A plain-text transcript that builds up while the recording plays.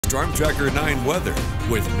Storm Tracker 9 weather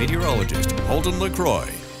with meteorologist Holden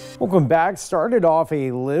LaCroix. Welcome back. Started off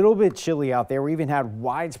a little bit chilly out there. We even had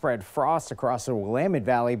widespread frost across the Willamette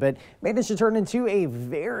Valley, but managed to turn into a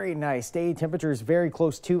very nice day. Temperatures very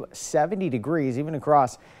close to 70 degrees, even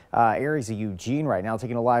across areas of Eugene right now.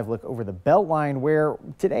 Taking a live look over the Beltline, where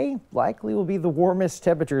today likely will be the warmest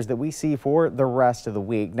temperatures that we see for the rest of the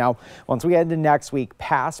week. Now, once we head into next week,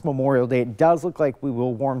 past Memorial Day, it does look like we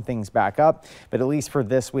will warm things back up. But at least for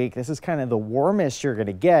this week, this is kind of the warmest you're going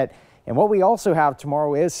to get. And what we also have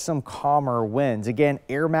tomorrow is some calmer winds. Again,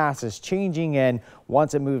 air mass is changing, and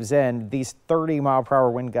once it moves in, these 30-mile-per-hour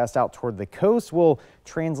wind gusts out toward the coast will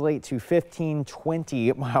translate to 15,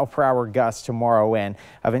 20-mile-per-hour gusts tomorrow, and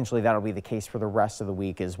eventually that'll be the case for the rest of the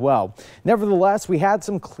week as well. Nevertheless, we had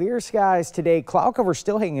some clear skies today. Cloud cover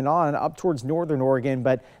still hanging on up towards northern Oregon,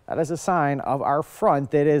 but that is a sign of our front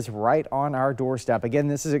that is right on our doorstep. Again,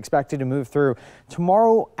 this is expected to move through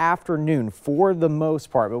tomorrow afternoon for the most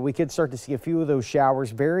part, but we could start to see a few of those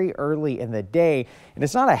showers very early in the day. And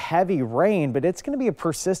it's not a heavy rain, but it's going to be a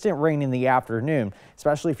persistent rain in the afternoon,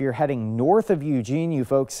 especially if you're heading north of Eugene, you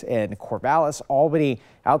folks in Corvallis, Albany,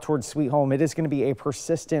 out towards Sweet Home. It is going to be a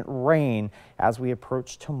persistent rain as we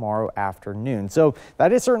approach tomorrow afternoon. So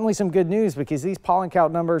that is certainly some good news, because these pollen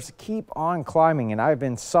count numbers keep on climbing, and I've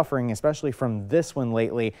been suffering, especially from this one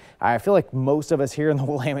lately. I feel like most of us here in the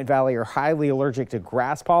Willamette Valley are highly allergic to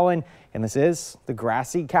grass pollen, and this is the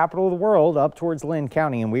grass seed capital of the world up towards Linn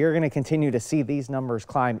County, and we are going to continue to see these numbers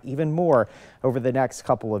climb even more over the next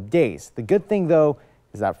couple of days. The good thing, though,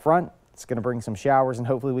 is that front, it's going to bring some showers, and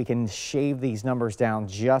hopefully we can shave these numbers down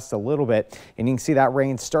just a little bit. And you can see that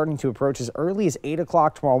rain starting to approach as early as 8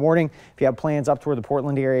 o'clock tomorrow morning. If you have plans up toward the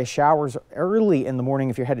Portland area, showers early in the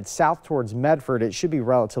morning. If you're headed south towards Medford, it should be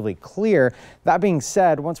relatively clear. That being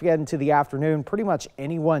said, once we head into the afternoon, pretty much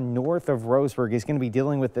anyone north of Roseburg is going to be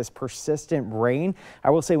dealing with this persistent rain.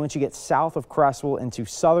 I will say once you get south of Creswell into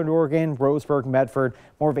southern Oregon, Roseburg, Medford,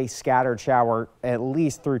 more of a scattered shower at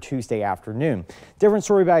least through Tuesday afternoon. Different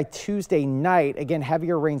story by Tuesday night. Again,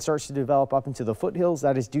 heavier rain starts to develop up into the foothills.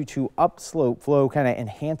 That is due to upslope flow, kind of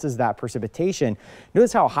enhances that precipitation.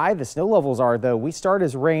 Notice how high the snow levels are, though. We start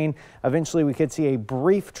as rain. Eventually, we could see a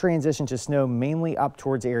brief transition to snow, mainly up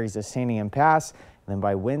towards areas of Santiam Pass. And then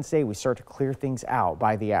by Wednesday, we start to clear things out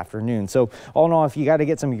by the afternoon. So all in all, if you got to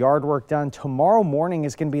get some yard work done, tomorrow morning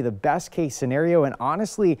is going to be the best case scenario. And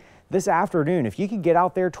honestly, this afternoon, if you could get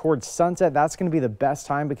out there towards sunset, that's going to be the best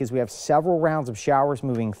time, because we have several rounds of showers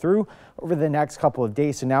moving through over the next couple of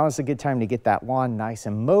days. So now is a good time to get that lawn nice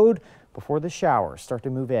and mowed before the showers start to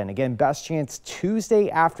move in. Again, best chance Tuesday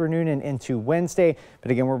afternoon and into Wednesday.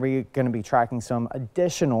 But again, we're going to be tracking some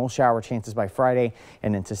additional shower chances by Friday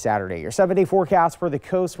and into Saturday. Your 7-day forecast for the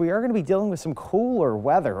coast. We are going to be dealing with some cooler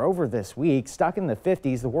weather over this week, stuck in the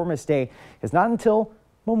 50s. The warmest day is not until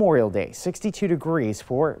Memorial Day, 62 degrees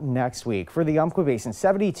for next week. For the Umpqua Basin,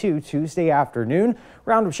 72 Tuesday afternoon.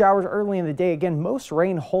 Round of showers early in the day. Again, most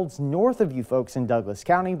rain holds north of you folks in Douglas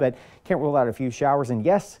County, but can't rule out a few showers. And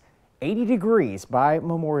yes, 80 degrees by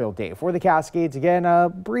Memorial Day. For the Cascades, again, a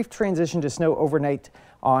brief transition to snow overnight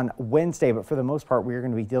on Wednesday, but for the most part, we are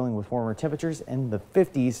going to be dealing with warmer temperatures in the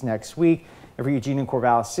 50s next week. And for Eugene and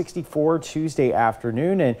Corvallis, 64 Tuesday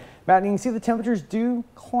afternoon. And Matt, you can see the temperatures do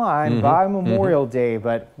climb by Memorial Day,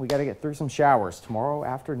 but we got to get through some showers tomorrow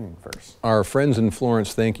afternoon first. Our friends in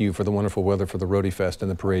Florence, thank you for the wonderful weather for the Roadie Fest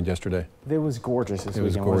and the parade yesterday. It was gorgeous this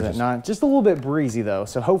weekend, wasn't it not? Just a little bit breezy, though,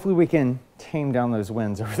 so hopefully we can tame down those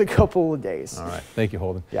winds over the couple of days. All right. Thank you,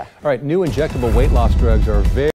 Holden. Yeah. All right. New injectable weight loss drugs are very